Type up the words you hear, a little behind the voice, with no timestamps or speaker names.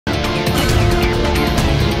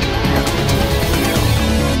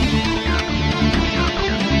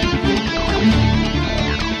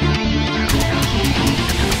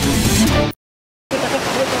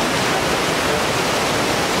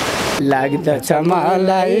लाग्दछ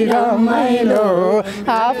मलाई रमाइलो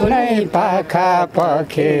आफ्नै पाखा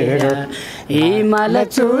पखेर हिमाल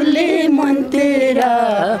चुली मुनतिर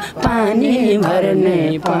पानी भर्ने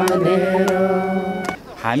पँधेरो।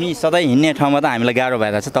 हामी सधैँ हिँड्ने ठाउँमा त हामीलाई गाह्रो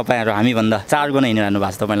भइरहेको छ, तपाईँहरू हामीभन्दा 4 गुणा हिँडिरहनु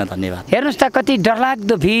भएको छ। तपाईँलाई धन्यवाद। हेर्नुहोस् त कति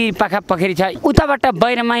डरलाग्दो भिड पाखा पखेरी छ। उताबाट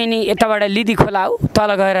बैरमाइनी, यताबाट लिदी खोला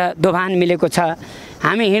तल गएर दोभान मिलेको छ।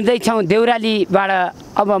 हामी हिँड्दैछौँ देउरालीबाट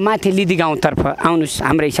अब माथि लिदी गाउँतर्फ। आउनुहोस्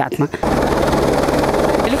हाम्रै साथमा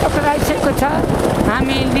हेलिकप्टर आइसकेको छ।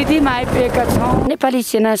 हामी लिदीमा आइपुगेका छौँ। नेपाली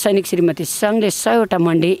सेना सैनिक श्रीमती सङ्घले 100वटा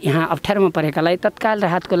मण्डी यहाँ अप्ठ्यारोमा परेकालाई तत्काल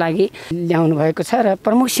राहतको लागि ल्याउनु भएको छ र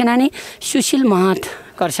प्रमुख सेनानी सुशील महत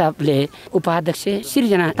कर्सापले उपाध्यक्ष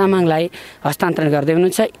सृजना तामाङलाई हस्तान्तरण गर्दै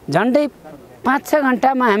हुनुहुन्छ। झन्डै 5-6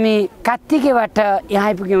 घन्टामा हामी कात्तिकेबाट यहाँ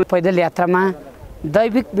आइपुग्यौँ। पैदल यात्रामा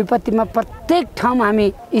दैविक विपत्तिमा प्रत्येक ठाउँमा हामी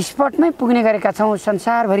स्पटमै पुग्ने गरेका छौँ।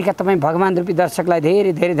 संसारभरिका तपाईँ भगवान रूपी दर्शकलाई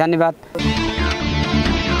धेरै धेरै धन्यवाद।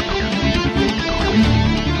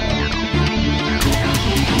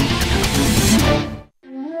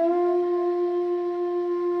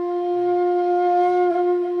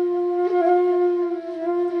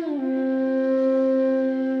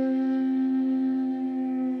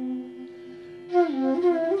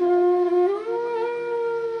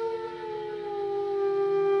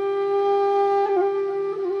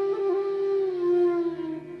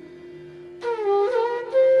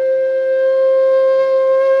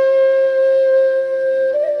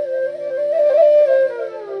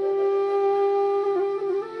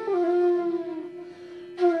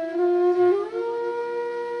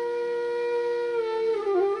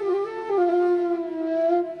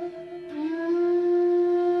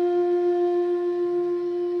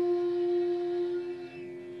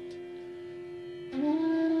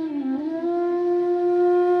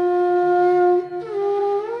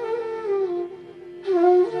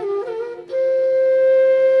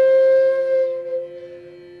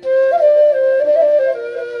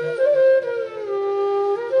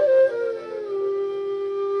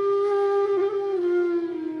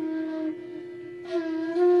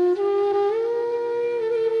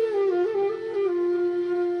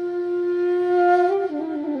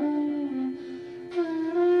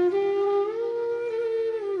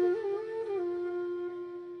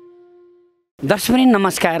 दर्शकवृन्द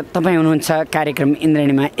नमस्कार। तपाईँ हुनुहुन्छ कार्यक्रम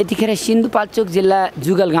इन्द्रेणीमा। यतिखेर सिन्धुपाल्चोक जिल्ला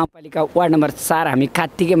जुगल गाउँपालिका वार्ड नम्बर 4 हामी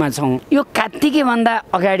कात्तिकेमा छौँ। यो कात्तिकेभन्दा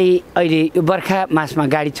अगाडि अहिले यो बर्खा मासमा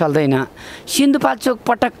गाडी चल्दैन। सिन्धुपाल्चोक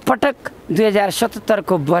पटक पटक 2077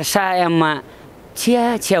 को वर्षायाममा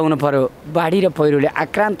छिया हुनु पर्यो। बाढी र पहिरोले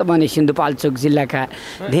आक्रान्त बने सिन्धुपाल्चोक जिल्लाका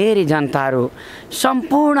धेरै जनताहरू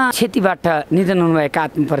सम्पूर्ण क्षतिबाट निधन हुनुभएका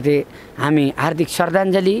आत्मप्रति हामी हार्दिक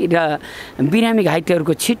श्रद्धाञ्जली र बिरामी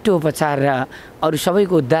घाइतेहरूको छिट्टो उपचार र अरू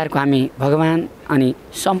सबैको उद्धारको हामी भगवान अनि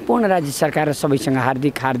सम्पूर्ण राज्य सरकार र सबैसँग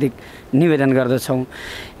हार्दिक निवेदन गर्दछौँ।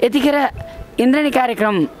 यतिखेर इन्द्रेणी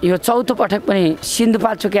कार्यक्रम यो चौथो पटक पनि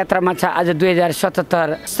सिन्धुपाल्चोक यात्रामा छ। आज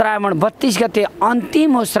 2077 श्रावण 32 गते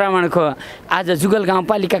अन्तिम हो श्रावणको। आज जुगल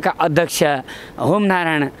गाउँपालिकाका अध्यक्ष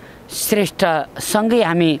होमनारायण श्रेष्ठसँगै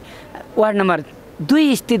हामी वार्ड नम्बर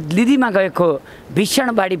 2 स्थित लिदीमा गएको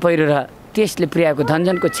भीषण बाढी पहिरो र त्यसले पुर्याएको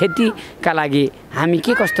धनजनको क्षतिका लागि हामी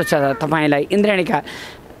के कस्तो छ तपाईँलाई इन्द्रेणीका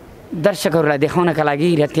दर्शकहरूलाई देखाउनका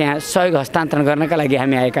लागि र त्यहाँ सहयोग हस्तान्तरण गर्नका लागि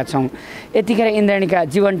हामी आएका छौँ। यतिखेर इन्द्रेणीका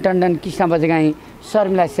जीवन टन्डन, कृष्ण बजगाई,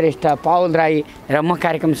 शर्मिला श्रेष्ठ, पावल राई र म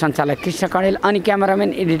कार्यक्रम सञ्चालक कृष्ण कणेल अनि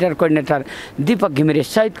cameraman editor coordinator Deepak Ghimire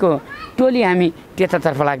सहितको टोली हामी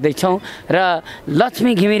त्यतातर्फ लाग्दैछौँ र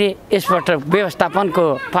लक्ष्मी घिमिरे यसपटक व्यवस्थापनको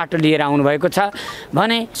पाटो लिएर आउनुभएको छ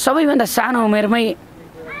भने सबैभन्दा सानो उमेरमै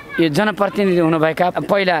यो जनप्रतिनिधि हुनुभएका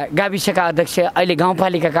पहिला गाविसका अध्यक्ष अहिले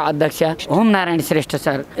गाउँपालिकाका अध्यक्ष होमनारायण श्रेष्ठ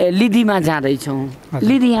सर लिदीमा जाँदैछौँ।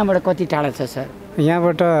 लिदी यहाँबाट कति टाढा छ सर?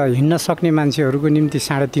 यहाँबाट हिँड्न सक्ने मान्छेहरूको निम्ति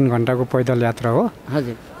 3.5 घन्टाको पैदल यात्रा हो।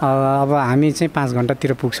 हजुर। अब हामी चाहिँ 5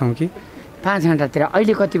 घन्टातिर पुग्छौँ कि 5 घन्टातिर।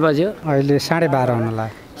 अहिले कति बज्यो? अहिले 12:30 हुन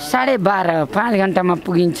लाग्यो। 12:30 5 घन्टामा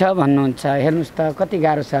पुगिन्छ भन्नुहुन्छ। हेर्नुहोस् त कति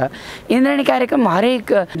गाह्रो छ। इन्द्रेणी कार्यक्रम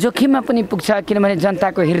हरेक जोखिममा पनि पुग्छ किनभने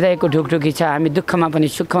जनताको हृदयको ढुकढुकी छ। हामी दुःखमा पनि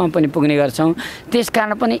सुखमा पनि पुग्ने गर्छौँ।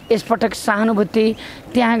 त्यसकारण पनि यसपटक सहानुभूति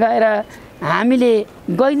त्यहाँ गएर हामीले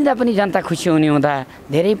गइदिँदा पनि जनता खुसी हुने हुँदा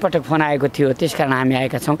धेरै पटक फोन आएको थियो। त्यसकारण हामी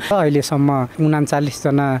आएका छौँ। अहिलेसम्म 39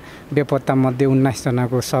 जना बेपत्ता मध्ये 19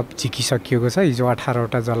 जनाको सब झिकिसकिएको छ। हिजो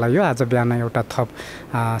 18वटा जलायो, आज बिहान एउटा थप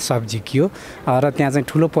सब झिकियो र त्यहाँ चाहिँ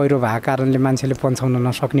ठुलो पहिरो भएको कारणले मान्छेले पन्छाउन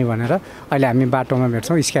नसक्ने भनेर अहिले हामी बाटोमा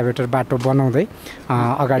भेट्छौँ। स्क्याभेटर बाटो बनाउँदै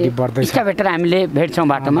अगाडि बढ्दै स्क्याभेटर हामीले भेट्छौँ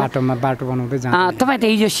बाटो बनाउँदै जान्छ। तपाईँ त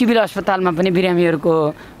हिजो सिभिल अस्पतालमा पनि बिरामीहरूको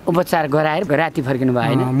उपचार गराएर राति फर्किनु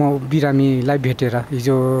भयो होइन? म बिरामी बिरामीलाई भेटेर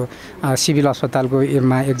हिजो सिभिल अस्पतालको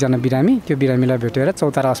मा एकजना बिरामी त्यो बिरामीलाई भेटेर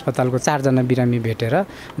चौतारा अस्पतालको 4 जना बिरामी भेटेर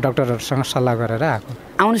डाक्टरहरूसँग सल्लाह गरेर आएको।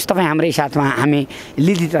 आउनुहोस् तपाईँ हाम्रै साथमा हामी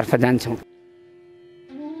लिदीतर्फ जान्छौँ।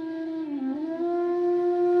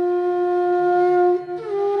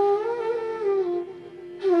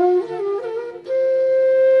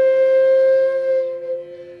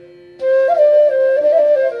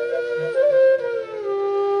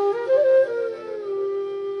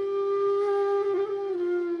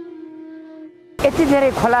 यति धेरै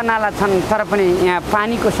खोला नाला छन् तर पनि यहाँ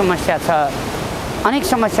पानीको समस्या छ, अनेक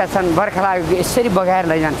समस्या छन्। बर्खा लागेको यसरी बगाएर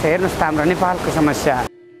लैजान्छ। हेर्नुहोस् त हाम्रो नेपालको समस्या।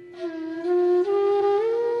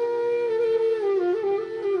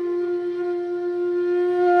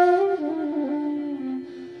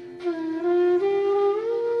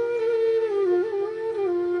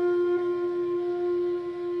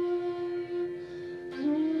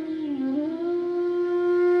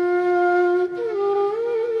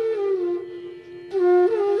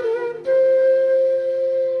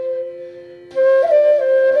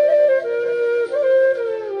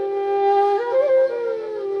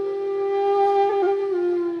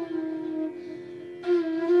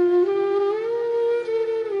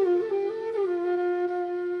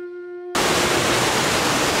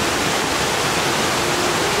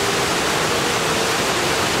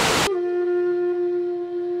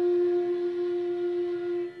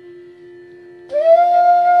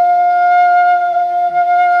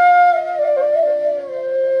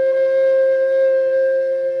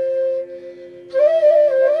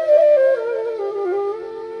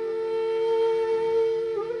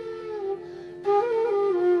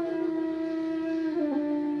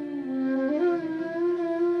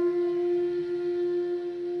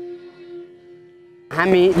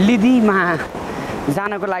 हामी लिदीमा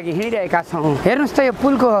जानको लागि हिँडिरहेका छौँ। हेर्नुहोस् त यो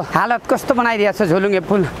पुलको हालत कस्तो बनाइदिएको छ झोलुङ्गे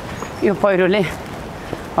पुल यो पहिरोले।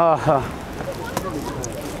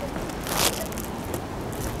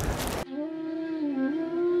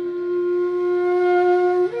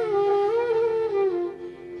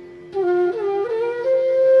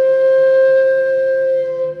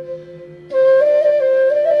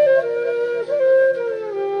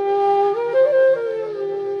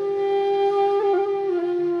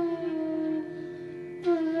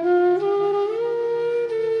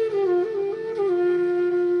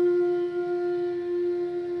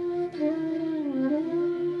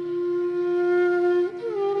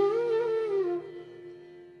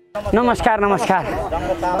 नमस्कार नमस्कार।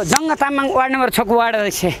 जङ्ग तामाङ वार्ड नम्बर 6 को वार्ड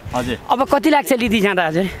अध्यक्ष। हजुर। अब कति लाग्छ लिदी जाँदा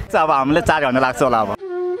हजुर? अब हामीले 4 घण्टा लाग्छ होला। अब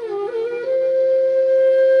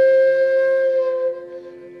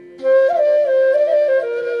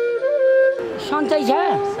सन्चै छ?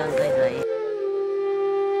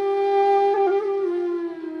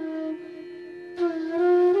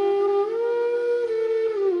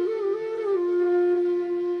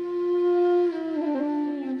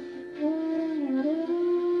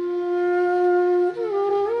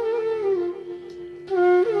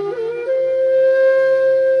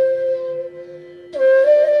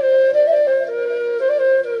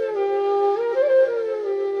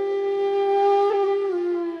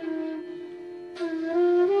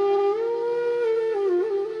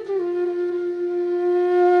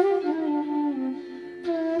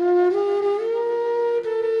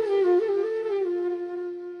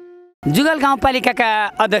 जुगल गाउँपालिकाका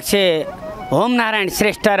अध्यक्ष होम नारायण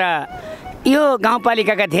श्रेष्ठ र यो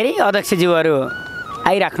गाउँपालिकाका धेरै अध्यक्षज्यूहरू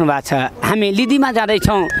आइराख्नु भएको छ। हामी लिदीमा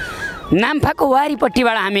जाँदैछौँ। नाम्फाको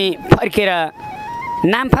वारीपट्टिबाट हामी फर्केर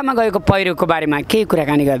नाम्फामा गएको पहिरोको बारेमा केही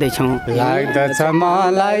कुराकानी गर्दैछौँ। लाग्दछ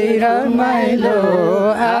मलाई रमाइलो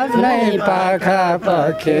आफ्नै पाखा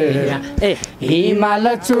पखेर हिमाल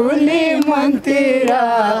चुली मन्तिर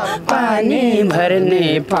पानी भर्ने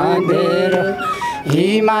पाँधेर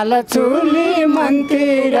हिमाल चुली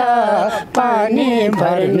मन्तिर पानी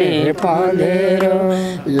भर्ने पाँधेर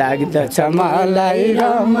लाग्दछ मलाई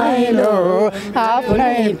रमाइलो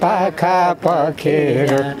आफ्नै पाखा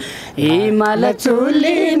पखेर हिमाल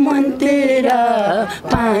चुली मन्तिर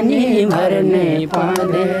पानी भर्ने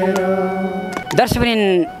पाँधेर।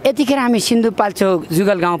 दर्शकवृन्द, यतिखेर हामी सिन्धुपाल्चोक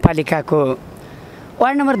जुगल गाउँपालिकाको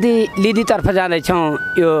वार्ड नम्बर 2 लिदीतर्फ जाँदैछौँ।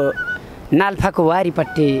 यो नाल्फाको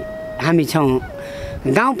वारीपट्टि हामी छौँ।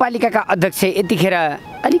 गाउँपालिकाका अध्यक्ष यतिखेर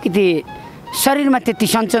अलिकति शरीरमा त्यति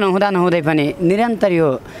सन्चो नहुँदै पनि निरन्तर यो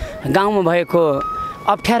गाउँमा भएको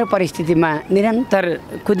अप्ठ्यारो परिस्थितिमा निरन्तर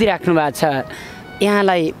कुदिराख्नु भएको छ।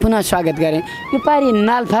 यहाँलाई पुनः स्वागत गरेँ। यो पारी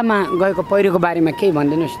नाल्फामा गएको पहिरोको बारेमा केही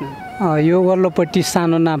भनिदिनुहोस् न। यो वल्लोपट्टि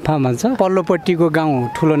सानो नाम्फा भन्छ, पल्लोपट्टिको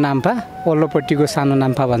गाउँ ठुलो नाम्फा, वल्लोपट्टिको सानो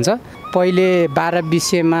नाम्फा भन्छ। पहिले 12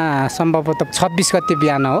 विषयमा सम्भवतः 26 गते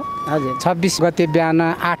बिहान हो। हजुर 26 गते बिहान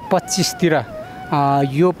 8:25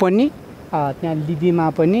 यो पनि त्यहाँ लिदीमा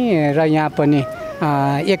पनि र यहाँ पनि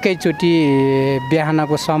एकैचोटि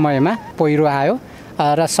बिहानको समयमा पहिरो आयो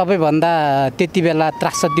र सबैभन्दा त्यति बेला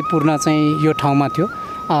त्रासदीपूर्ण चाहिँ यो ठाउँमा थियो।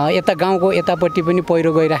 यता गाउँको यतापट्टि पनि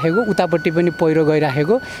पहिरो गइराखेको, उतापट्टि पनि पहिरो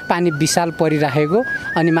गइराखेको, पानी विशाल परिराखेको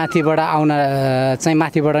अनि माथिबाट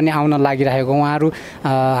नै आउन लागिरहेको। उहाँहरू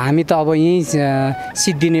हामी त अब यहीँ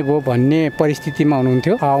सिद्धिने भयो भन्ने परिस्थितिमा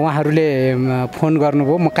हुनुहुन्थ्यो। उहाँहरूले फोन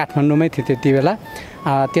गर्नुभयो, म काठमाडौँमै थिएँ त्यति बेला।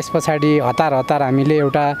 त्यस पछाडि हतार हामीले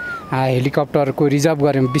एउटा हेलिकप्टरको रिजर्भ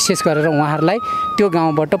गऱ्यौँ। विशेष गरेर उहाँहरूलाई त्यो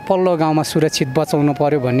गाउँबाट पल्लो गाउँमा सुरक्षित बचाउनु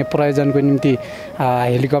पर्यो भन्ने प्रयोजनको निम्ति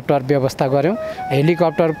हेलिकप्टर व्यवस्था गऱ्यौँ।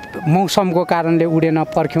 हेलिकप्टर मौसमको कारणले उडेन,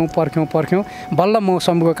 पर्ख्यौँ बल्ल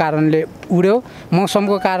मौसमको कारणले उड्यो।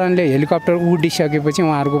 मौसमको कारणले हेलिकप्टर उडिसकेपछि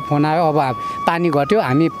उहाँहरूको फोन आयो, अब पानी घट्यो,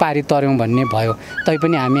 हामी पारी तर्यौँ भन्ने भयो।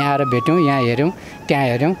 तैपनि हामी आएर भेट्यौँ, यहाँ हेऱ्यौँ, त्यहाँ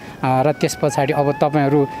हेऱ्यौँ र त्यस पछाडि अब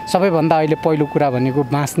तपाईँहरू सबैभन्दा अहिले पहिलो कुरा भनेको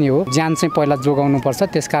बाँच्ने हो। ज्यान चाहिँ पहिला जोगाउनुपर्छ।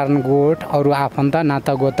 त्यसकारण गोठ, अरू आफन्त,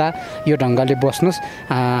 नातागोता यो ढङ्गले बस्नुहोस्।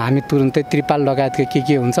 हामी तुरुन्तै त्रिपाल लगायतको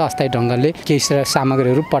के हुन्छ अस्थायी ढङ्गले केही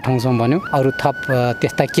सामग्रीहरू पठाउँछौँ भन्यौँ। अरू थप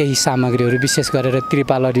त्यस्ता केही सामग्रीहरू विशेष गरेर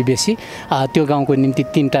त्रिपालरी बेसी, त्यो गाउँको निम्ति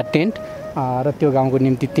 3टा टेन्ट र त्यो गाउँको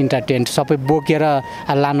निम्ति 3टा टेन्ट सबै बोकेर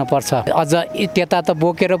लानुपर्छ। अझ त्यता त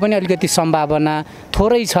बोकेर पनि अलिकति सम्भावना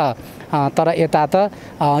थोरै छ, तर यता त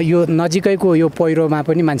यो नजिकैको यो पहिरोमा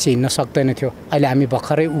पनि मान्छे हिँड्न सक्दैन थियो। अहिले हामी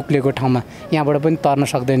भर्खरै उक्लेको ठाउँमा यहाँबाट पनि तर्न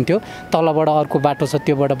सक्दैन थियो, तलबाट अर्को बाटो छ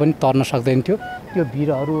त्योबाट पनि तर्न सक्दैन थियो। त्यो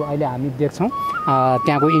भिरहरू अहिले हामी देख्छौँ।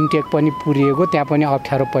 त्यहाँको इन्टेक पनि पुरिएको, त्यहाँ पनि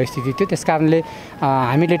अप्ठ्यारो परिस्थिति थियो। त्यस कारणले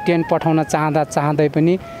हामीले टेन्ट पठाउन चाहँदै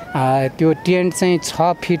पनि त्यो टेन्ट चाहिँ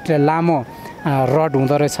 6 फिट लामो रड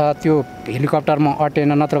हुँदो रहेछ, त्यो हेलिकप्टरमा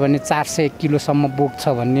अटेन, नत्र भने 400 किलोसम्म बोक्छ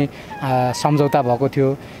भन्ने सम्झौता भएको थियो।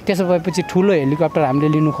 त्यसो भएपछि ठुलो हेलिकप्टर हामीले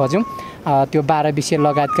लिनु खोज्यौँ। त्यो 12 विषय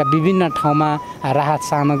लगायतका विभिन्न ठाउँमा राहत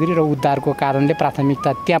सामग्री र उद्धारको कारणले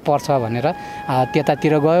प्राथमिकता त्यहाँ पर्छ भनेर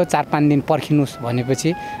त्यतातिर गयो। 4-5 दिन पर्खिनुहोस् भनेपछि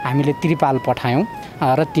हामीले त्रिपाल पठायौँ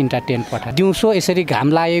र 3टा टेन्ट पठायौँ। दिउँसो यसरी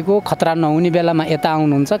घाम लागेको खतरा नहुने बेलामा यता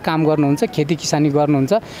आउनुहुन्छ, काम गर्नुहुन्छ, खेती किसानी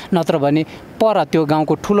गर्नुहुन्छ, नत्र भने पर त्यो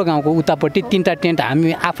गाउँको ठुलो गाउँको उतापट्टि 3टा टेन्ट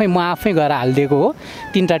म आफै गएर हालिदिएको हो।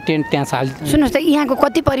 3टा टेन्ट त्यहाँ सुन्नुहोस् त, यहाँको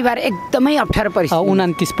कति परिवार एकदमै अप्ठ्यारो परिस्थिति?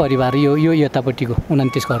 29 परिवार, यो यतापट्टिको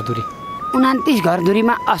 29 घरधुरी। 29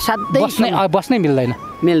 घरधुरीमा असाध्यै बस्नै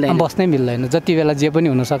मिल्दैन। जति बेला जे पनि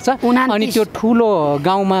हुनसक्छ। अनि त्यो ठुलो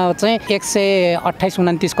गाउँमा चाहिँ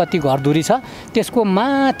 128-29 कति घरधुरी छ। त्यसको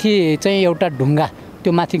माथि चाहिँ एउटा ढुङ्गा,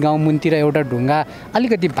 त्यो माथि गाउँ मुनतिर एउटा ढुङ्गा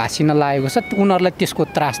अलिकति भाँसिन लागेको छ। उनीहरूलाई त्यसको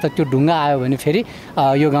त्रास त त्यो ढुङ्गा आयो भने फेरि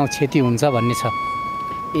यो गाउँ क्षति हुन्छ भन्ने छ।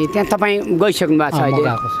 त्यहाँ तपाईँ गइसक्नु भएको छ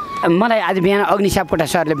अहिले? मलाई आज बिहान अग्निसापकोटा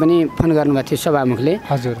सरले पनि फोन गर्नुभएको थियो सभामुखले।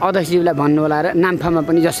 हजुर, अध्यक्षज्यूलाई भन्नु होला र नाम्फामा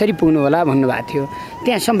पनि जसरी पुग्नु होला भन्नुभएको थियो।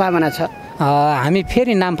 त्यहाँ सम्भावना छ? हामी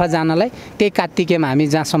फेरि नाम्फा जानलाई त्यही कार्तिकेमा हामी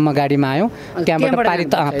जहाँसम्म गाडीमा आयौँ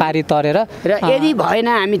त्यहाँबाट पारी तरेर, र यदि भएन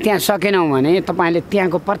हामी त्यहाँ सकेनौँ भने तपाईँले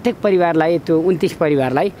त्यहाँको प्रत्येक परिवारलाई, त्यो 29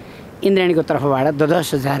 परिवारलाई इन्द्रेणीको तर्फबाट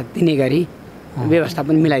 10,000 दिने गरी व्यवस्था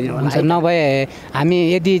पनि मिलाइदिनु होला। नभए हामी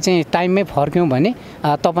यदि चाहिँ टाइममै फर्क्यौँ भने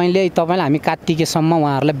तपाईँलाई हामी कार्तिकेसम्म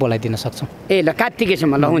उहाँहरूलाई बोलाइदिन सक्छौँ। ल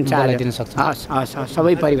कार्तिकेसम्म ल हुन्छ, बोलाइदिन सक्छौँ। हस्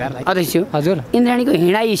सबै परिवारलाई। अध्यक्ष हजुर, इन्द्रेणीको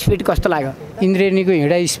हिँडाइ स्पिड कस्तो लाग्यो? इन्द्रेणीको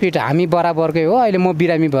हिँडाइ स्पिड हामी बराबरकै हो। अहिले म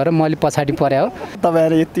बिरामी भएर मैले पछाडि परे हो।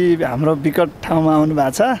 तपाईँहरू यति हाम्रो विकट ठाउँमा आउनु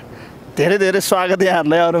भएको छ, धेरै स्वागत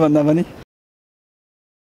यहाँहरूलाई अरूभन्दा पनि।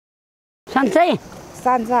 सन्चै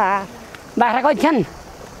बाख्रा कति छन्?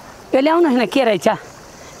 यो ल्याउनुहोस् न, के रहेछ?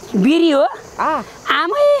 बिरी हो?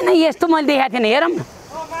 आमै नै यस्तो मैले देखाएको थिएन।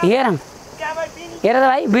 हेरौँ हेर त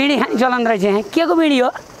भाइ, बिडी खाने चलन रहेछ यहाँ। के को बिडी हो?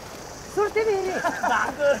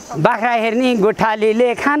 बाख्रा हेर्ने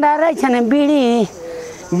गोठालीले खाँदा रहेछन्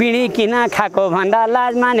बिडी किन खाएको भन्दा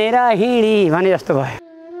लाज मानेर हिँडी भने जस्तो भयो।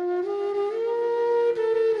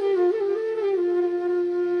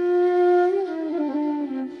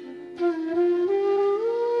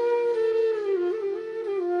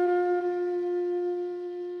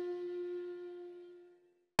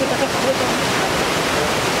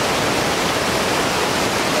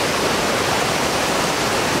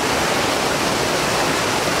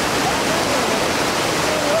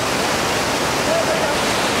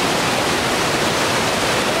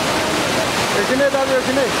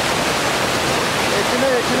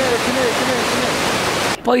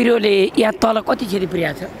 पहिरोले यहाँ तल कति क्षति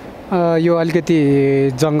पुर्याएको छ? यो अलिकति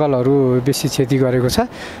जङ्गलहरू बेसी क्षति गरेको छ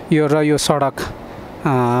यो र यो सडक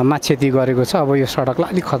मा क्षति गरेको छ। अब यो सडकलाई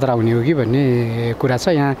अलिक खतरा हुने हो कि भन्ने कुरा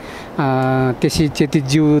छ। यहाँ त्यति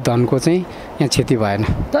जीव धनको चाहिँ यहाँ क्षति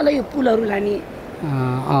भएन। तल यो पुलहरू लाने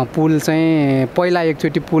पुल चाहिँ पहिला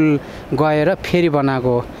एकचोटि पुल गएर फेरि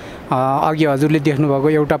बनाएको अघि हजुरले देख्नुभएको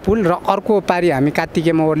एउटा पुल र अर्को पारी हामी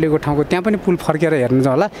कात्तिकेमा ओर्लेको ठाउँको त्यहाँ पनि पुल फर्केर हेर्नु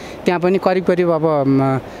होला। त्यहाँ पनि करिब करिब अब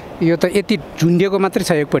यो त यति झुन्डिएको मात्रै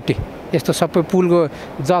छ एकपट्टि। यस्तो सबै पुलको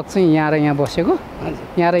जग चाहिँ यहाँ र यहाँ बसेको,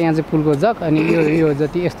 यहाँ र यहाँ चाहिँ पुलको जग, अनि यो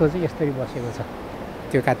जति यस्तो चाहिँ यस्तरी बसेको छ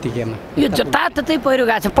त्यो कात्तिकेमा। यो जताततै पहिरो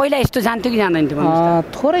गएको छ। पहिला यस्तो जान्थ्यो कि जान्दैन थियो?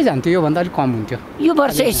 थोरै जान्थ्यो, योभन्दा अलिक कम हुन्थ्यो। यो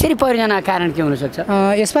वर्ष यसरी पहिरो जानको कारण के हुनसक्छ?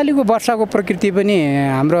 यसपालिको वर्षाको प्रकृति पनि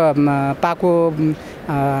हाम्रो पाको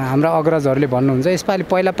हाम्रा अग्रजहरूले भन्नुहुन्छ यसपालि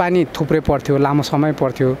पहिला पानी थुप्रै पर्थ्यो, लामो समय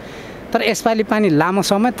पर्थ्यो, तर यसपालि पानी लामो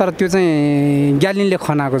समय तर त्यो चाहिँ ग्यालिनले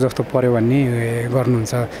खनाएको जस्तो पर्यो भन्ने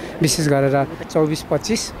गर्नुहुन्छ। विशेष गरेर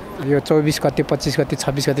 24-25 यो 24 गते, 25 गते,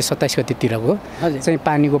 26 गते, 27 गतेतिरको चाहिँ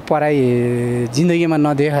पानीको पराई जिन्दगीमा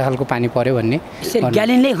नदेखेको खालको पानी पर्यो भन्ने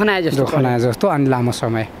ग्यालिनले खनाए जस्तो अनि लामो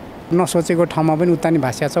समय नसोचेको ठाउँमा पनि उता नि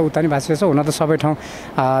भाषा छ उता नि भाषा छ। हुन त सबै ठाउँ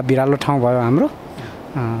भिरालो ठाउँ भयो हाम्रो,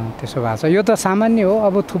 त्यसो भएको छ। यो त सामान्य हो,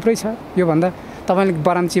 अब थुप्रै छ। योभन्दा तपाईँले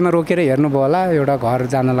बराम्चीमा रोकेर हेर्नुभयो होला, एउटा घर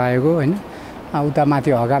जान लागेको होइन, उता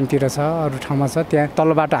माथि हगामतिर छ, अरू ठाउँमा छ। त्यहाँ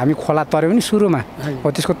तल्लोबाट हामी खोला तर्यो पनि सुरुमा हो,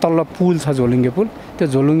 त्यसको तल्लो पुल छ झोलुङ्गे पुल। त्यो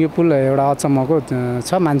झोलुङ्गे पुल एउटा अचम्मको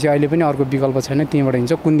छ, मान्छे अहिले पनि अर्को विकल्प छैन, त्यहीँबाट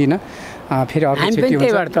हिँड्छ कुन्दिन फेरि अर्को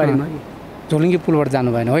झोलुङ्गे पुलबाट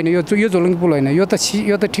जानु भएन। होइन यो झोलुङ्गे पुल होइन, यो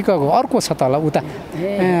त ठिकको अर्को छ तल उता।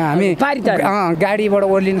 हामी गाडीबाट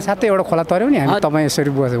ओर्लिनु साथै एउटा खोला तर्यो नि हामी, तपाईँ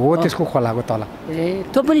यसरी बस्यो हो त्यसको खोलाको तल।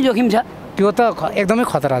 त्यो पनि जोखिम छ? त्यो त एकदमै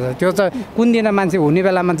खतरा छ। त्यो त कुन दिन मान्छे हुने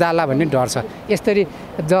बेलामा जाला भन्ने डर छ। यसरी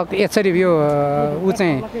यसरी यो ऊ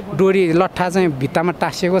चाहिँ डोरी लट्ठा चाहिँ भित्तामा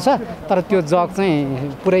टाँसिएको छ, तर त्यो जग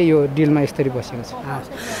चाहिँ पुरै यो डिलमा यसरी बसेको छ।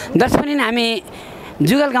 दर्शक हामी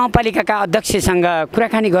जुगल गाउँपालिकाका अध्यक्षसँग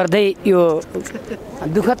कुराकानी गर्दै यो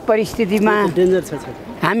दुःखद परिस्थितिमा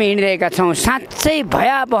हामी हिँडिरहेका छौँ। साँच्चै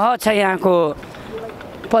भयावह छ यहाँको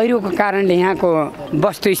पहिरोको कारणले यहाँको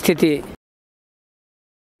वस्तुस्थिति।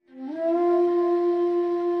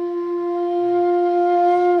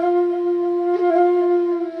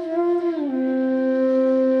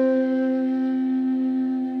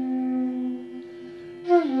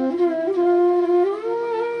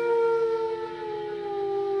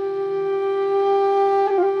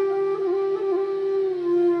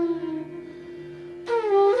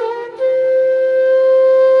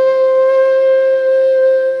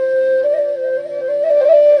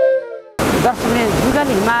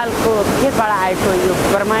 हिमालको फेदबाट आएको यो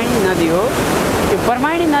ब्रह्माणी नदी हो। यो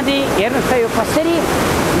ब्रह्माणी नदी हेर्नुहोस् त यो कसरी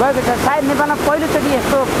गएको छ। सायद नेपालमा पहिलोचोटि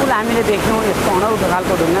यस्तो पुल हामीले देख्यौँ, यस्तो अनौठो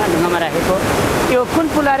खालको ढुङ्गामा राखेको। यो कुन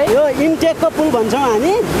पुल अरे? यो इन्टेकको पुल भन्छौँ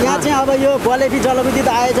हामी। यहाँ चाहिँ अब यो बलेपी जलविद्युत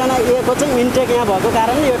आयोजना एको चाहिँ इन्टेक यहाँ भएको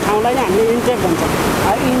कारणले यो ठाउँलाई नै हामीले इन्टेक भन्छौँ।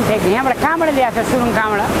 इन्टेक यहाँबाट कहाँबाट ल्याएको छ? सुरुङ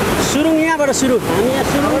कहाँबाट? सुरुङ यहाँबाट सुरु। हामी यहाँ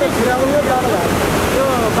सुरुङले छिराउनु यो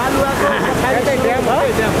बालुवाको ड्याम हो।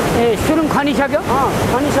 ए सुरुङ खनिसक्यो?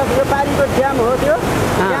 खनिसक्यो। यो पारीको ड्याम हो त्यो।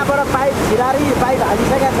 त्यहाँबाट पाइप छिरारी पाइप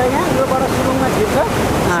हालिसकेको छ यहाँ। योबाट सुरुङमा छिर्छ।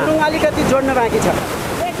 सुरुङ अलिकति जोड्न बाँकी छ।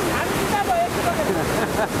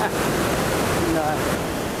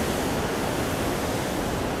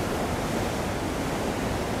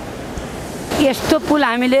 यस्तो पुल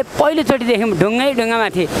हामीले पहिलोचोटि देख्यौँ।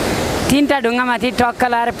 ढुङ्गामाथि 3टा ढुङ्गामाथि टक्क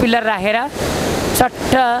लाएर पिलर राखेर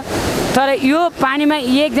चट्ट। तर यो पानीमा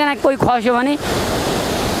एकजना कोही खस्यो भने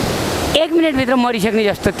 1 मिनटभित्र मरिसक्ने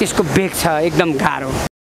जस्तो त्यसको वेग छ, एकदम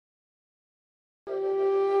गाह्रो।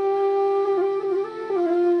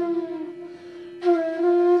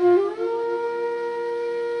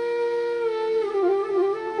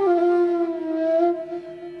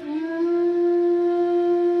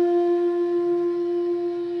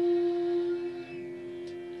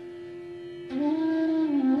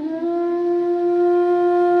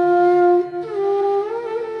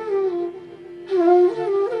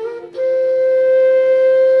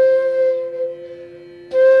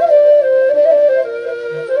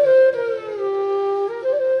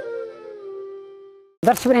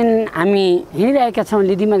 दर्शकवृन्द हामी हिँडिरहेका छौँ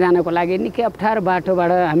लिदीमा जानको लागि। निकै अप्ठ्यारो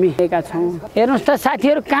बाटोबाट हामी हिँडेका छौँ। हेर्नुहोस् त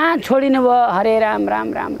साथीहरू कहाँ छोडिनु भयो। हरे राम राम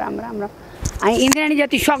राम राम राम राम। अनि इन्द्राणी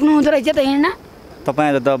जति सक्नुहुँदो रहेछ त हिँड्न।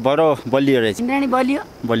 तपाईँहरू त बडो बलियो रहेछ। इन्द्राणी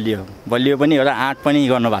बलियो पनि एउटा आँट पनि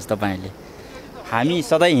गर्नुभएको छ तपाईँहरूले। हामी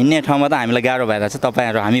सधैँ हिँड्ने ठाउँमा त हामीलाई गाह्रो भइरहेको छ।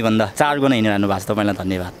 तपाईँहरू हामीभन्दा 4 गुणा हिँडिरहनु भएको छ। तपाईँलाई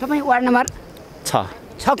धन्यवाद। तपाईँ वार्ड नम्बर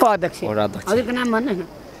 6 को अध्यक्ष। हजुरको नाम भन्नुहोस् न।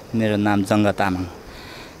 मेरो नाम जङ्ग तामाङ।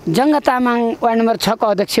 जङ्ग तामाङ वार्ड नम्बर 6 को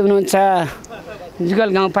अध्यक्ष हुनुहुन्छ। जुगल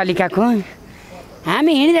गाउँपालिकाको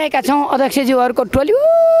हामी हिँडिरहेका छौँ अध्यक्षज्यूहरूको टोली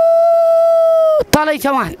तलै छ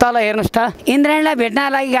उहाँ तल हेर्नुहोस् त इन्द्राणीलाई भेट्न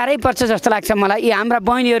लागि गाह्रै पर्छ जस्तो लाग्छ मलाई यी हाम्रा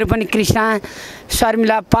बहिनीहरू पनि कृष्णा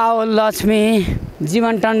शर्मिला पावल लक्ष्मी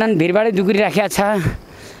जीवन टन्डन भिरबाटै दुक्रिराखेका छ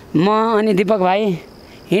म अनि दिपक भाइ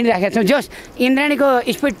हिँडिराखेका छौँ जोस् इन्द्राणीको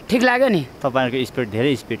स्पिड ठिक लाग्यो नि तपाईँहरूको स्पिड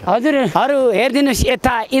धेरै स्पिड हजुरहरू हेरिदिनुहोस्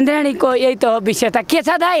यता इन्द्राणीको यही त हो विशेषता के छ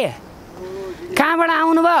दाइ कहाँबाट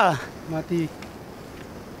आउनुभयो माथि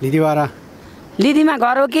लिदिवारा लिदीमा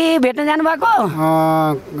घर हो कि भेट्न जानुभएको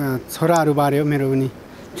छोराहरू बाऱ्यो मेरो पनि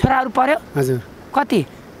छोराहरू पर्यो हजुर कति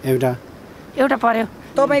एउटा पर्यो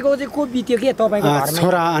तपाईँको चाहिँ को बित्यो के तपाईँको घरमा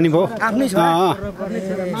छोरा अनि भयो आफ्नै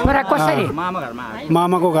छोरा कसरी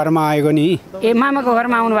मामाको घरमा आएको नि ए मामाको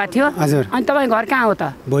घरमा आउनु भएको थियो हजुर अनि तपाईँको घर कहाँ हो त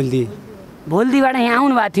भोलदीबाट यहाँ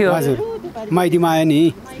आउनु भएको थियो हजुर माइतीमा आयो नि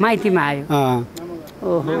माइतीमा आयो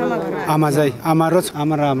ओहो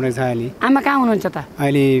आमा राम्रै छ अहिले आमा कहाँ हुनुहुन्छ त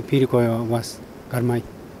अहिले फेरि गयो बस घरमा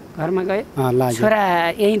गयो छोरा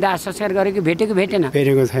यहीँ दाह संस्कार गरेको भेटेको भेटेन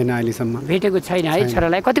भेटेको छैन अहिलेसम्म भेटेको छैन है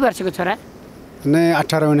छोरालाई कति वर्षको छोरा नै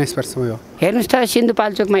 18-19 वर्ष भयो हेर्नुहोस् त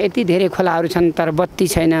सिन्धुपाल्चोकमा यति धेरै खोलाहरू छन् तर बत्ती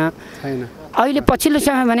छैन अहिले पछिल्लो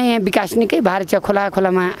समय भने यहाँ विकास निकै भएर छ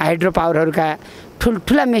खोलामा हाइड्रो पावरहरूका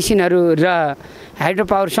ठुल्ठुला मेसिनहरू र हाइड्रो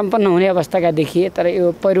पावर सम्पन्न हुने अवस्थाका देखिए तर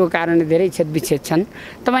यो पहिरोको कारणले धेरै क्षतविक्षेद छन्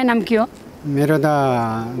तपाईँ नाम के हो मेरो त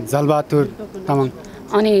जलबहादुर तामाङ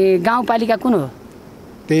अनि गाउँपालिका कुन हो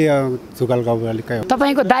त्यही जुगल गाउँपालिका हो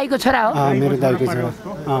तपाईँको दाइको छोरा हो मेरो दाइको छोरा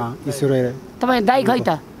ईश्वर तपाईँ दाइ खै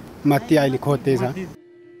त माथि अहिले खोज्दै छ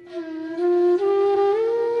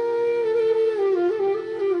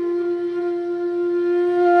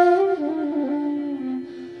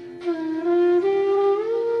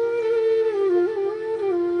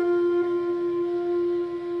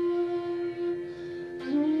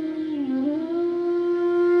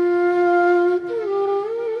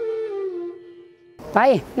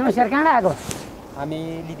भाइ नमस्कार कहाँबाट आएको हामी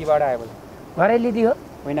लिदीबाट आएको घरै लिदी हो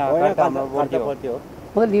होइन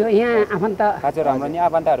बोल्दी हो यहाँ आफन्त हजुर हाम्रो नि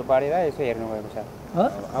आफन्तहरू पढेर यसो हेर्नु गएको छ हो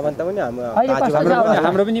आफन्त पनि अहिले कस्तो छ अवस्था?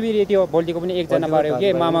 हाम्रो पनि फेरि त्यो भोल्टीको पनि एकजना पढ्यो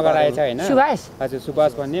कि मामा गराएछ होइन सुभाष हजुर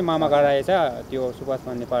सुभाष भन्ने मामा गराएछ त्यो सुभाष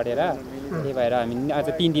भन्ने पढेर त्यही भएर हामी आज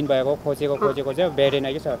 3 दिन भएको खोजेको चाहिँ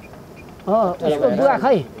भेटेन कि सर हो उसको बुवा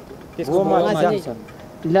खै त्यसको बुवा छ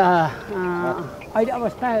ल अहिले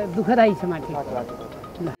अवस्था दुःखदायी छ माथि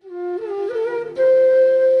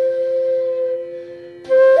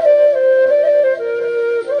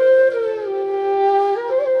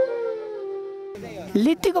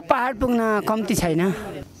लिट्टीको पहाड पुग्न कम्ती छैन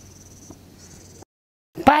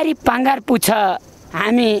पारी पाङ्गार पुछ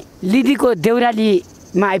हामी लिदीको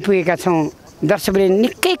देउरालीमा आइपुगेका छौँ दर्शकले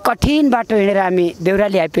निकै कठिन बाटो हिँडेर हामी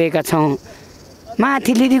देउराली आइपुगेका छौँ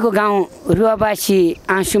माथि लिदीको गाउँ रुवाबासी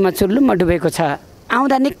आँसुमा चुर्लुम्म डुबेको छ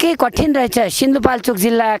आउँदा निकै कठिन रहेछ सिन्धुपाल्चोक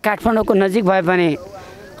जिल्ला काठमाडौँको नजिक भए पनि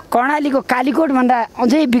कर्णालीको कालीकोटभन्दा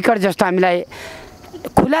अझै विकट जस्तो हामीलाई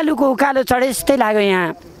खुलालुको उकालो चढे जस्तै लाग्यो यहाँ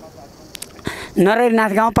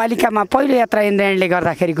नरहरिनाथ गाउँपालिकामा पहिलो यात्रा इन्द्रायणीले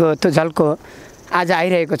गर्दाखेरिको त्यो झल्को आज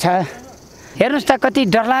आइरहेको छ हेर्नुहोस् त कति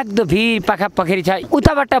डरलाग्दो भिड पाखापखेरी छ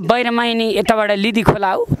उताबाट बैरमाइनी यताबाट लिदी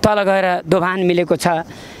खोला तल गएर दोभान मिलेको छ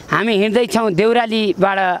हामी हिँड्दैछौँ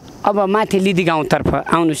देउरालीबाट अब माथि लिदी गाउँतर्फ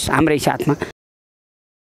आउनुहोस् हाम्रै साथमा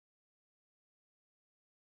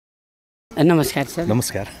नमस्कार सर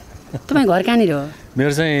नमस्कार तपाईँ घर कहाँनिर हो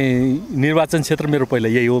मेरो चाहिँ निर्वाचन क्षेत्र मेरो पहिला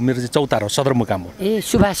यही हो मेरो चाहिँ चौतारा हो सदरमुकाम हो ए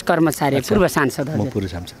सुभाष कर्मचारी पूर्व सांसद म पूर्व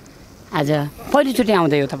सांसद आज पहिलोचोटि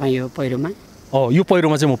आउँदै हो तपाईँ यो पहिरोमा यो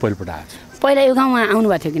पहिरोमा चाहिँ म पहिलोपल्ट आएको छु पहिला यो गाउँमा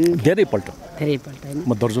आउनुभएको थियो कि धेरैपल्ट होइन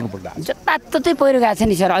म दर्जनपल्ट आएको छु जताततै पहिरो गएको छ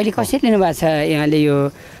नि सर अहिले कसरी लिनुभएको छ यहाँले यो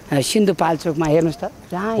सिन्धुपाल्चोकमा हेर्नुहोस् त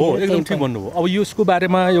जहाँ हो एकदम ठिक भन्नुभयो अब यसको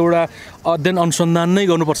बारेमा एउटा अध्ययन अनुसन्धान नै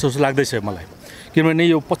गर्नुपर्छ जस्तो लाग्दैछ मलाई किनभने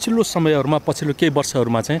यो पछिल्लो समयहरूमा पछिल्लो केही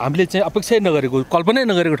वर्षहरूमा चाहिँ हामीले चाहिँ अपेक्षै नगरेको कल्पनै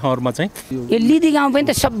नगरेको ठाउँहरूमा चाहिँ यो लिदी गाउँ पनि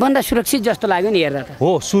त सबभन्दा सुरक्षित जस्तो लाग्यो नि हेर्दा त हो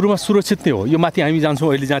सुरुमा सुरक्षित नै हो यो माथि हामी जान्छौँ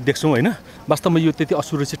अहिले जहाँ देख्छौँ होइन वास्तवमा यो त्यति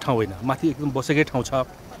असुरक्षित ठाउँ होइन माथि एकदम बसेकै ठाउँ छ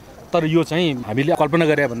तर यो चाहिँ हामीले कल्पना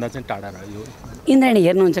गरे भन्दा चाहिँ टाढा रह्यो इन्द्रायणी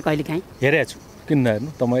हेर्नुहुन्छ कहिले काहीँ हेरेको छु किन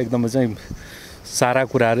नहेर्नु त म एकदमै चाहिँ सारा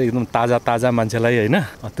कुराहरू एकदम ताजा मान्छेलाई होइन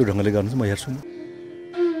त्यो ढङ्गले गर्नु म हेर्छु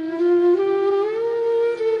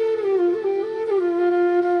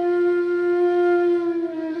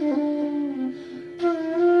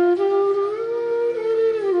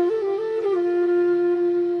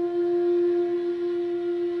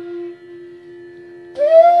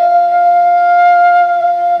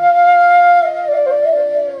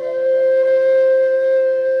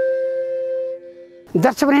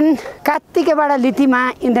दर्शकवृन्द कात्तिकेबाट लितीमा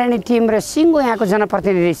इन्द्रायणी टिम र सिङ्गो यहाँको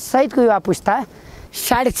जनप्रतिनिधि सहितको युवा पुस्ता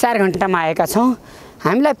 4.5 घन्टामा आएका छौँ।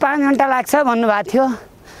 हामीलाई 5 घन्टा लाग्छ भन्नुभएको थियो,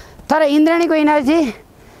 तर इन्द्रेणीको इनर्जी,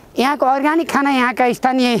 यहाँको अर्ग्यानिक खाना, यहाँका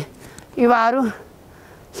स्थानीय युवाहरू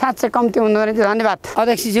साँच्चै कम्ती हुँदो रहेछ। धन्यवाद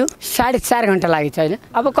अध्यक्षज्यू। 4.5 घन्टा लागेछ होइन,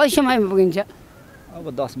 अब कति समयमा पुगिन्छ? अब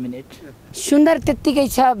 10 मिनट। सुन्दर त्यत्तिकै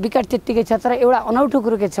छ, विकट त्यत्तिकै छ, तर एउटा अनौठो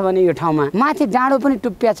कुरो के छ भने यो ठाउँमा माथि डाँडो पनि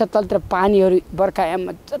टुप्पिया छ, तलतिर पानीहरू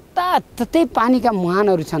बर्खायाममा जताततै पानीका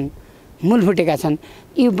मुहानहरू छन्, मूल फुटेका छन्।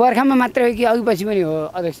 यो बर्खामा मात्रै हो कि अघि पछि पनि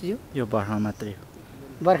हो अध्यक्षज्यू? यो बर्खामा मात्रै हो।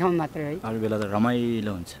 बर्खामा मात्रै है? अरू बेला त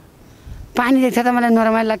रमाइलो हुन्छ। पानी देख्छ त मलाई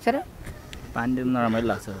नरमाइलो लाग्छ र? पानी देख्न रमाइलो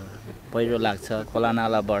लाग्छ, पहिरो लाग्छ, खोला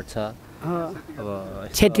नाला बढ्छ।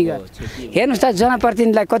 अब क्षति हेर्नुहोस् त,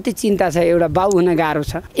 जनप्रतिनिधिलाई कति चिन्ता छ, एउटा बाउ हुन गाह्रो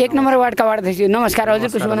छ। 1 नम्बर वार्डका वार्ड अध्यक्ष नमस्कार।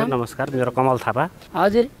 हजुरको शुभ नाम? नमस्कार, मेरो कमल थापा।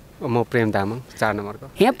 हजुर? म प्रेम तामाङ, 4 नम्बरको।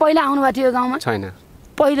 यहाँ पहिला आउनुभएको थियो यो गाउँमा? छैन,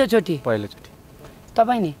 पहिलोचोटि? पहिलोचोटि।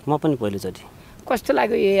 तपाईँ नि? म पनि पहिलोचोटि। कस्तो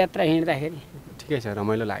लाग्यो यो यात्रा हिँड्दाखेरि? ठिकै छ,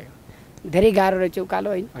 रमाइलो लाग्यो। धेरै गाह्रो रहेछ उकालो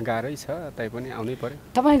होइन? गाह्रै छ, तैपनि आउनै पर्यो।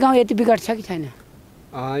 तपाईँ गाउँ यति विकट छ कि छैन?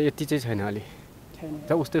 यति चाहिँ छैन, अलि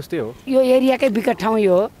उस्तै हो। यो एरियाकै विकट ठाउँ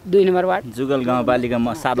यो हो 2 नम्बर वार्ड। जुगल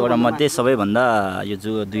गाउँपालिकामा 7 वटा मध्ये सबैभन्दा यो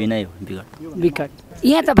 2 नै हो विकट।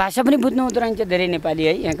 यहाँ त भाषा पनि बुझ्नु हुँदो रहेछ धेरै नेपाली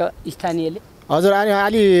है यहाँको स्थानीयले? हजुर,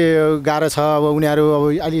 अलि गाह्रो छ। अब उनीहरू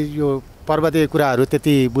अब अलि यो पर्वतीय कुराहरू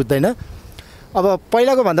त्यति बुझ्दैन। अब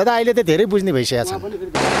पहिलाको भन्दा त अहिले त धेरै बुझ्ने भइसकेको छ।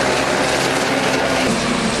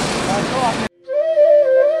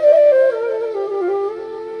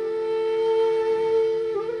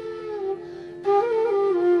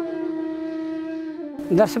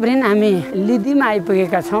 दर्शकवृन्द, हामी लिदीमा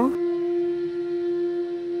आइपुगेका छौँ।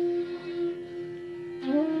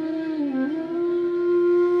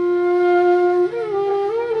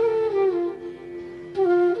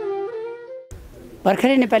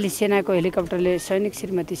 भर्खरै नेपाली सेनाको हेलिकप्टरले सैनिक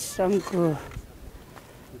श्रीमती सङ्घको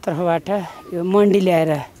तर्फबाट यो मन्डी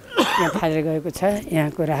ल्याएर यहाँ फालेर गएको छ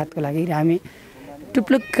यहाँको राहतको लागि। र हामी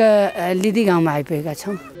टुप्लुक लिदी गाउँमा आइपुगेका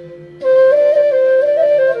छौँ।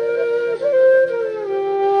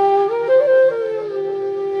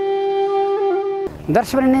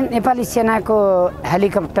 दर्शकवृन्द, नेपाली सेनाको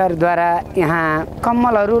हेलिकप्टरद्वारा यहाँ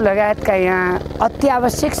कम्मलहरू लगायतका यहाँ अति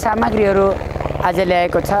आवश्यक सामग्रीहरू आज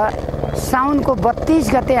ल्याएको छ। साउनको 32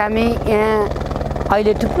 गते हामी यहाँ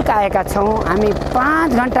अहिले टुप्लुक आएका छौँ। हामी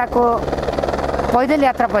 5 घन्टाको पैदल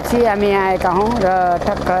यात्रापछि हामी यहाँ आएका हौँ र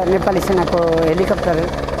टक्क नेपाली सेनाको हेलिकप्टर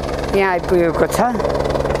यहाँ आइपुगेको छ।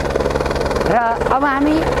 र अब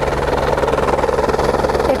हामी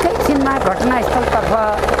एकैछिनमा घटनास्थलतर्फ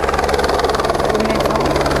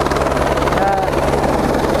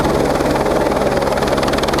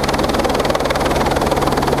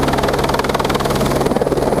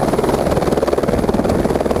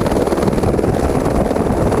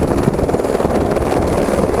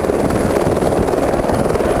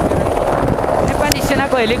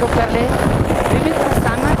हेलिकप्टरले विभिन्न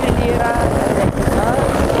सामग्री लिएर गएको छ।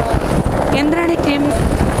 इन्द्रेणी टिम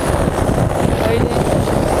अहिले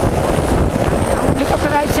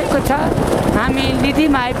हेलिकप्टर आइसकेको छ। हामी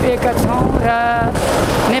लिदीमा आइपुगेका छौँ र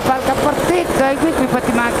नेपालका प्रत्येक दैविक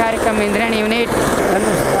विपत्तिमा कार्यक्रम इन्द्रेणी युनिट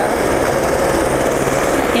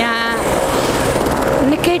यहाँ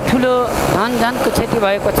निकै ठुलो धनजनको क्षति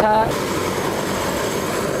भएको छ।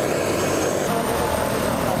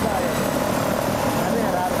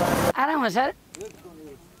 आराम हो सर?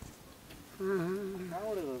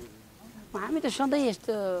 हामी त सधैँ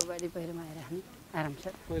यस्तो बारी पहिरोमा आएर हामी आराम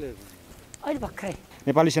सर। अहिले भर्खरै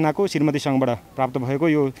नेपाली सेनाको श्रीमती सङ्घबाट प्राप्त भएको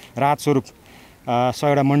यो राहत स्वरूप 100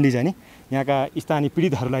 वटा मन्डी चाहिँ नि यहाँका स्थानीय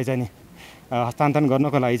पीडितहरूलाई चाहिँ नि हस्तान्तरण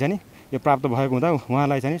गर्नको लागि चाहिँ नि यो प्राप्त भएको हुँदा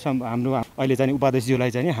उहाँलाई चाहिँ हाम्रो अहिले चाहिँ उपाध्यक्षज्यूलाई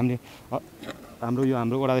चाहिँ नि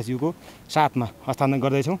हाम्रो वडाध्यक्षज्यूको साथमा हस्तान्तरण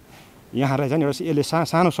गर्दैछौँ। यहाँहरूलाई चाहिँ एउटा यसले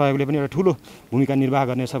सानो सहयोगले पनि एउटा ठुलो भूमिका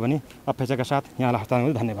निर्वाह गर्नेछ भने अपेक्षाका साथ यहाँलाई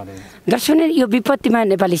हस्तान्तरण धन्यवाद। दर्शकले यो विपत्तिमा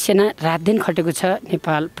नेपाली सेना रात दिन खटेको छ।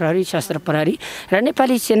 नेपाल प्रहरी, सशस्त्र प्रहरी र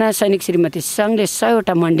नेपाली सेना सैनिक श्रीमती सङ्घले 100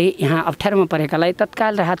 वटा मन्डी यहाँ अप्ठ्यारोमा परेकालाई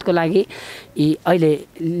तत्काल राहतको लागि अहिले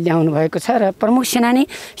ल्याउनु भएको छ। र प्रमुख सेनानी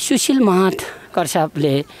सुशील महत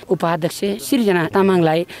कर्सापले उपाध्यक्ष सृजना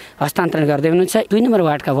तामाङलाई हस्तान्तरण गर्दै हुनुहुन्छ। 2 नम्बर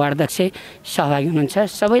वार्डका वार्ड अध्यक्ष सहभागी हुनुहुन्छ।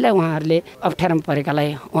 सबैलाई उहाँहरूले अप्ठ्यारोमा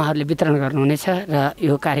परेकालाई उहाँहरूले वितरण गर्नुहुनेछ र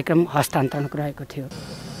यो कार्यक्रम हस्तान्तरणको रहेको थियो।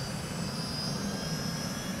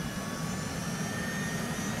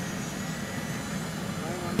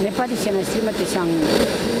 नेपाली सेना श्रीमती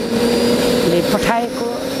सङ्घले पठाएको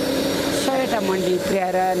 100 वटा मन्डी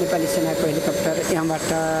पुर्याएर नेपाली सेनाको हेलिकप्टर यहाँबाट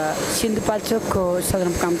सिन्धुपाल्चोकको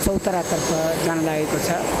सदरमुकाम चौतारातर्फ जान लागेको छ।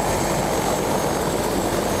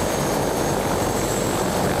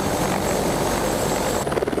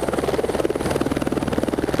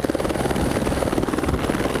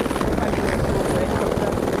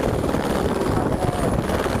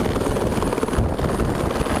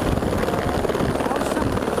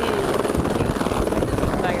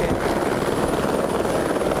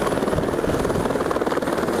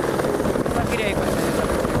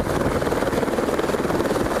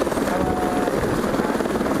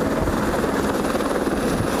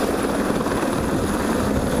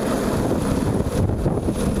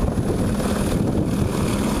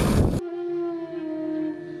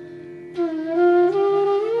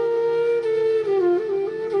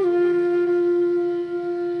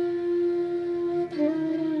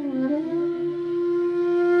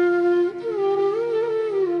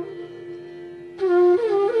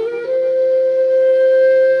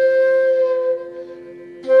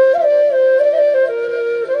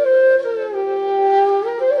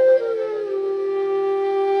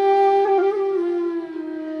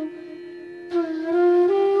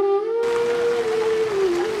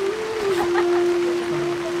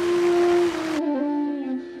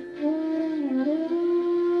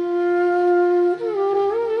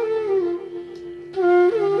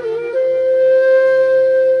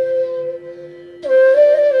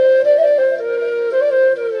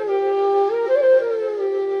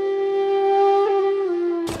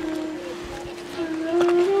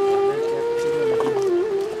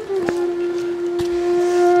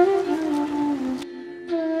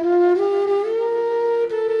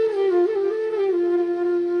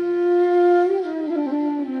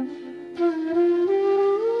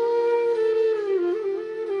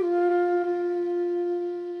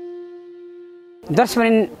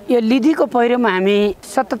 दर्शकवृन्द, यो लिदीको पहिरोमा हामी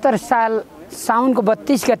 77 साल साउनको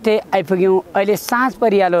 32 गते आइपुग्यौँ। अहिले साँझ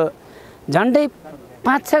परिहाल्यो। झन्डै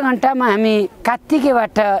 5-6 घन्टामा हामी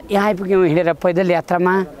कात्तिकेबाट यहाँ आइपुग्यौँ हिँडेर पैदल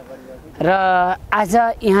यात्रामा। र आज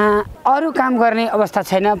यहाँ अरू काम गर्ने अवस्था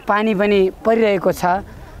छैन, पानी पनि परिरहेको छ।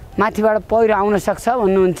 माथिबाट पहिरो आउन सक्छ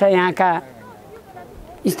भन्नुहुन्छ यहाँका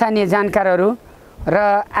स्थानीय जानकारहरू।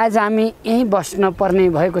 र आज हामी यहीँ बस्न पर्ने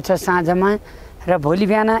भएको छ साँझमा। र भोलि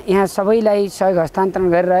बिहान यहाँ सबैलाई सहयोग हस्तान्तरण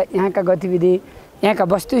गरेर यहाँका गतिविधि, यहाँका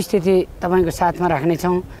वस्तुस्थिति तपाईँको साथमा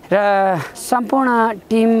राख्नेछौँ। र सम्पूर्ण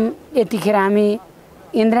टिम यतिखेर हामी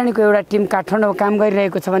इन्द्रेणीको एउटा टिम काठमाडौँमा काम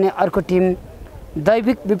गरिरहेको छ भने अर्को टिम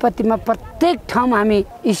दैविक विपत्तिमा प्रत्येक ठाउँमा हामी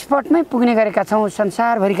स्पटमै पुग्ने गरेका छौँ।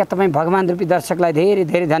 संसारभरिका तपाईँ भगवान् रूपी दर्शकलाई धेरै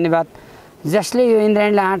धेरै धन्यवाद, जसले यो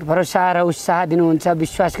इन्द्रेणीलाई आँट भरोसा र उत्साह दिनुहुन्छ,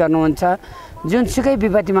 विश्वास गर्नुहुन्छ। जुनसुकै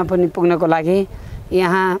विपत्तिमा पनि पुग्नको लागि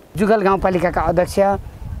यहाँ जुगल गाउँपालिकाका अध्यक्ष,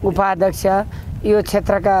 उपाध्यक्ष, यो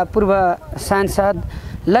क्षेत्रका पूर्व सांसद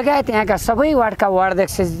लगायत यहाँका सबै वार्डका वार्ड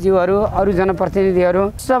अध्यक्षज्यूहरू, अरू जनप्रतिनिधिहरू,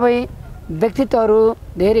 सबै व्यक्तित्वहरू,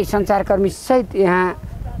 धेरै सञ्चारकर्मी सहित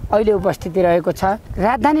यहाँ अहिले उपस्थिति रहेको छ।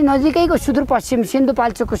 राजधानी नजिकैको सुदूरपश्चिम,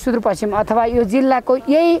 सिन्धुपाल्चोकको सुदूरपश्चिम अथवा यो जिल्लाको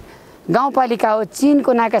यही गाउँपालिका हो,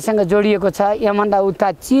 चिनको नाकासँग जोडिएको छ। यहाँभन्दा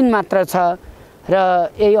उता चिन मात्र छ र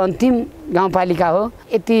यही अन्तिम गाउँपालिका हो।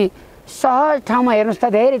 यति सहज ठाउँमा हेर्नुहोस् त,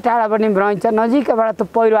 धेरै टाढाबाट पनि रहन्छ, नजिकबाट त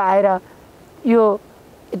पहिरो आएर यो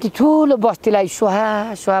यति ठुलो बस्तीलाई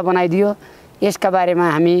सुहा बनाइदियो। यसका बारेमा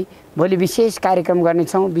हामी भोलि विशेष कार्यक्रम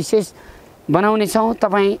गर्नेछौँ, विशेष बनाउनेछौँ।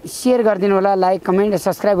 तपाईँ सेयर गरिदिनु होला, लाइक, कमेन्ट र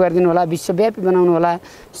सब्सक्राइब गरिदिनु होला, विश्वव्यापी बनाउनु होला,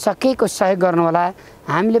 सकेको सहयोग गर्नु होला।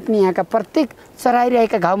 हामीले पनि यहाँका प्रत्येक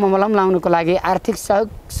चराइरहेका घाउमा मलम लाउनुको लागि आर्थिक सहयोग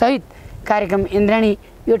सहित कार्यक्रम इन्द्रेणी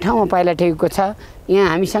यो ठाउँमा पाइला टेकेको छ। यहाँ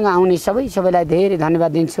हामीसँग आउने सबैलाई धेरै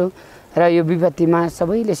धन्यवाद दिन्छु। र यो विपत्तिमा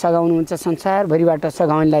सबैले सघाउनुहुन्छ, संसारभरिबाट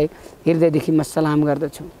सघाउनेलाई हृदयदेखि म सलाम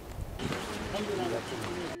गर्दछु।